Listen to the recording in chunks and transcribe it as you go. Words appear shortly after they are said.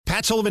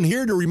Matt Sullivan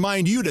here to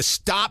remind you to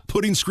stop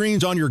putting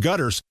screens on your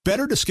gutters.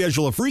 Better to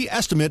schedule a free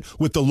estimate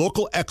with the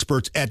local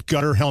experts at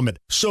Gutter Helmet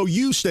so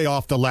you stay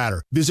off the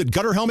ladder. Visit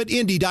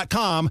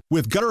GutterHelmetIndy.com.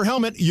 With Gutter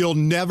Helmet, you'll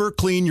never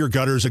clean your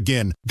gutters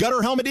again.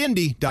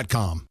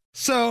 GutterHelmetIndy.com.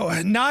 So,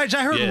 Nige,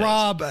 I heard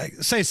Rob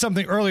say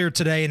something earlier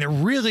today, and it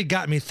really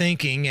got me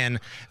thinking, and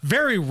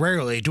very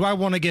rarely do I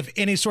want to give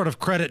any sort of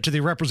credit to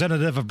the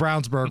representative of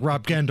Brownsburg,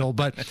 Rob Kendall,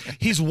 but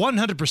he's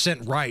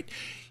 100% right.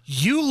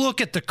 You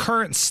look at the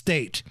current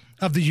state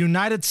of the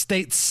United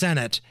States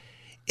Senate,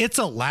 it's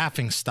a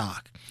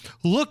laughingstock.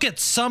 Look at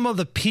some of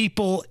the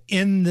people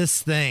in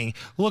this thing.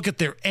 Look at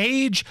their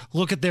age.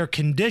 Look at their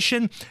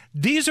condition.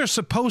 These are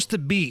supposed to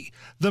be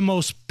the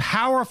most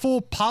powerful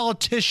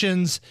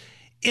politicians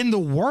in the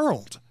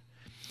world.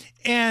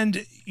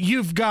 And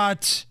you've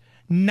got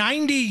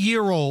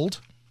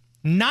 90-year-old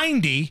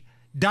Dianne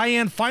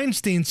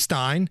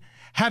Feinstein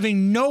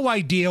having no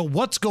idea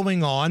what's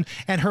going on,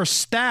 and her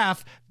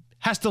staff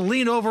has to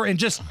lean over and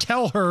just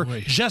tell her,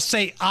 just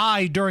say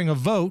aye during a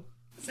vote.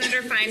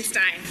 Senator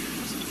Feinstein.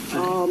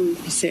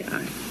 Say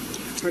aye.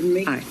 Pardon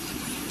me? Aye.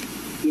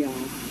 Yeah.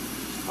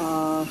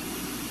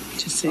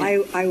 Just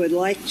say I would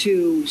like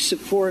to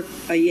support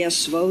a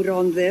yes vote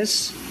on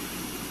this.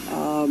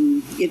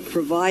 It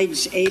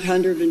provides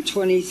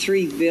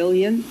 $823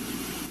 billion.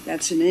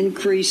 That's an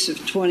increase of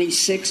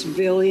 $26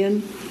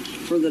 billion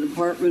for the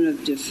Department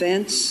of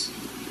Defense,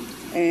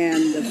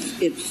 and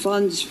it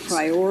funds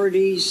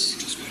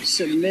priorities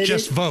submitted.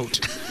 Just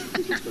vote.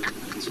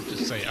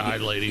 Just say aye,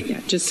 lady. Yeah,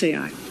 just say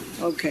aye.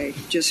 Okay,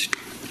 just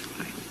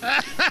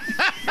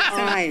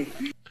aye.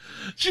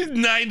 She's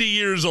 90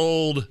 years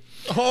old.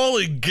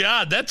 Holy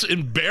God, that's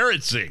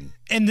embarrassing.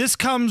 And this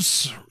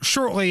comes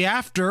shortly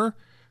after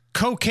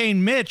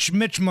Cocaine Mitch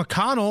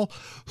McConnell,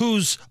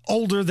 who's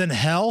older than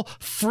hell,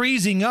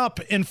 freezing up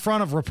in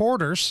front of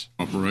reporters.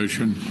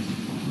 Operation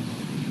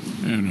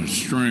and a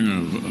string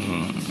of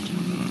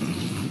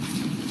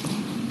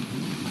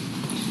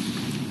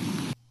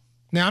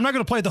Now, I'm not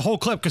going to play the whole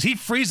clip because he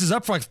freezes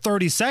up for like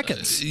 30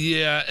 seconds.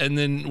 Yeah, and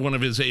then one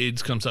of his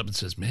aides comes up and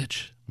says,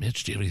 Mitch, do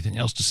you have anything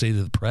else to say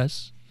to the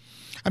press?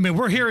 I mean,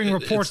 we're hearing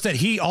reports that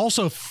he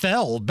also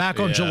fell back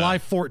on July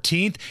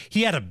 14th.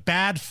 He had a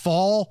bad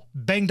fall,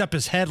 banged up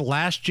his head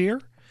last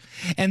year.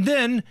 And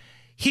then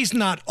he's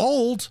not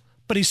old,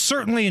 but he's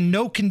certainly in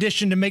no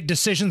condition to make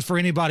decisions for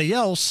anybody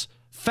else.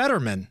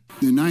 Fetterman.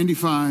 The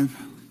 95,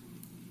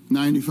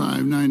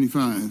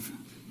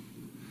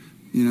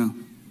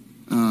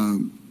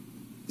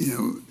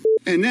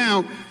 and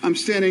now I'm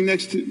standing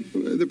next to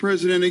the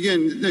president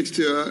again, next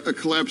to a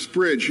collapsed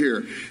bridge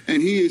here.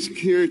 And he is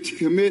here to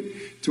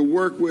commit to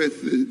work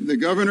with the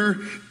governor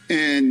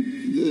and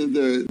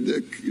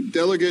the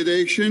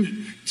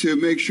delegation to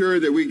make sure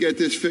that we get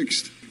this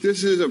fixed.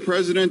 This is a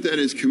president that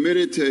is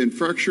committed to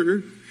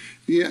infrastructure.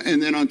 Yeah,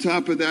 and then on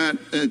top of that,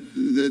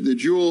 the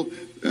dual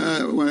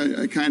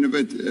kind of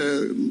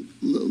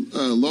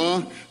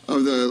law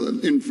of the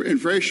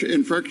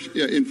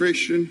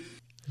inflation.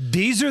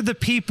 These are the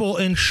people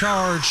in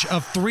charge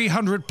of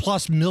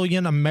 300+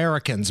 million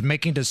Americans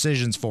making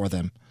decisions for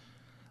them.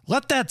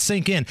 Let that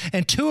sink in.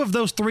 And 2 of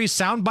those 3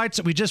 sound bites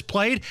that we just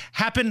played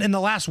happened in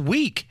the last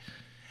week.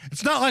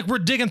 It's not like we're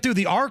digging through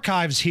the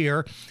archives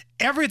here.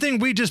 Everything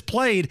we just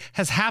played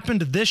has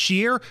happened this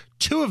year.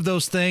 2 of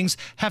those things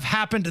have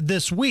happened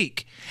this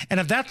week.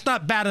 And if that's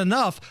not bad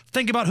enough,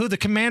 think about who the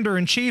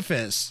commander-in-chief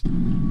is.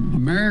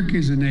 America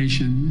is a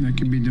nation that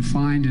can be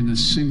defined in a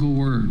single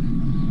word.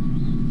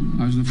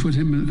 I was in the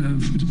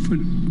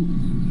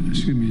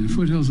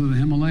foothills of the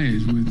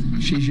Himalayas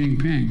with Xi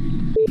Jinping.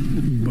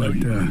 But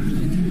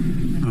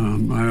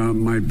I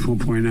might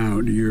point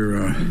out,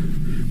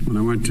 when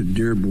I went to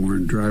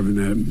Dearborn, driving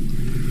that,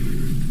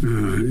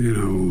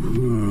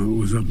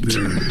 was up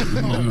there.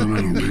 I don't know,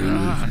 man.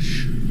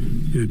 Gosh.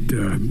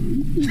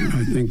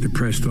 I think the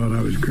press thought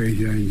I was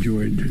crazy. I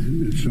enjoyed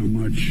it so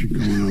much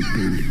going up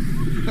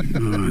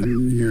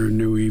in your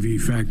new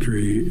EV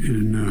factory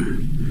and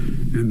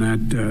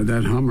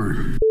that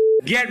Hummer.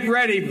 Get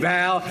ready,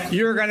 pal.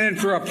 You're going in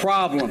for a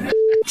problem.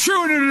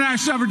 True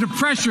international effort to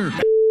pressure.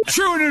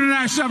 True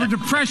international effort to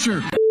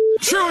pressure.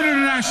 True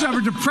international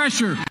effort to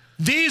pressure.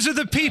 These are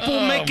the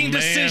people making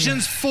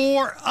decisions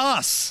for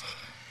us.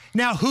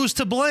 Now, who's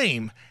to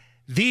blame?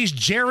 These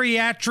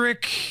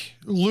geriatric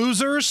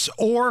losers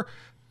or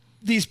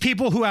these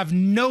people who have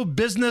no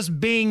business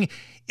being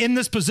in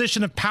this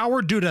position of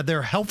power due to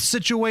their health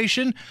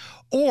situation,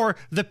 or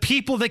the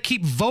people that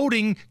keep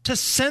voting to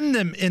send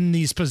them in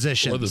these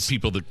positions? Or the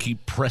people that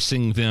keep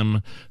pressing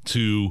them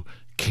to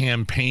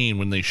campaign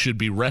when they should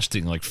be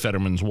resting, like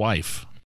Fetterman's wife.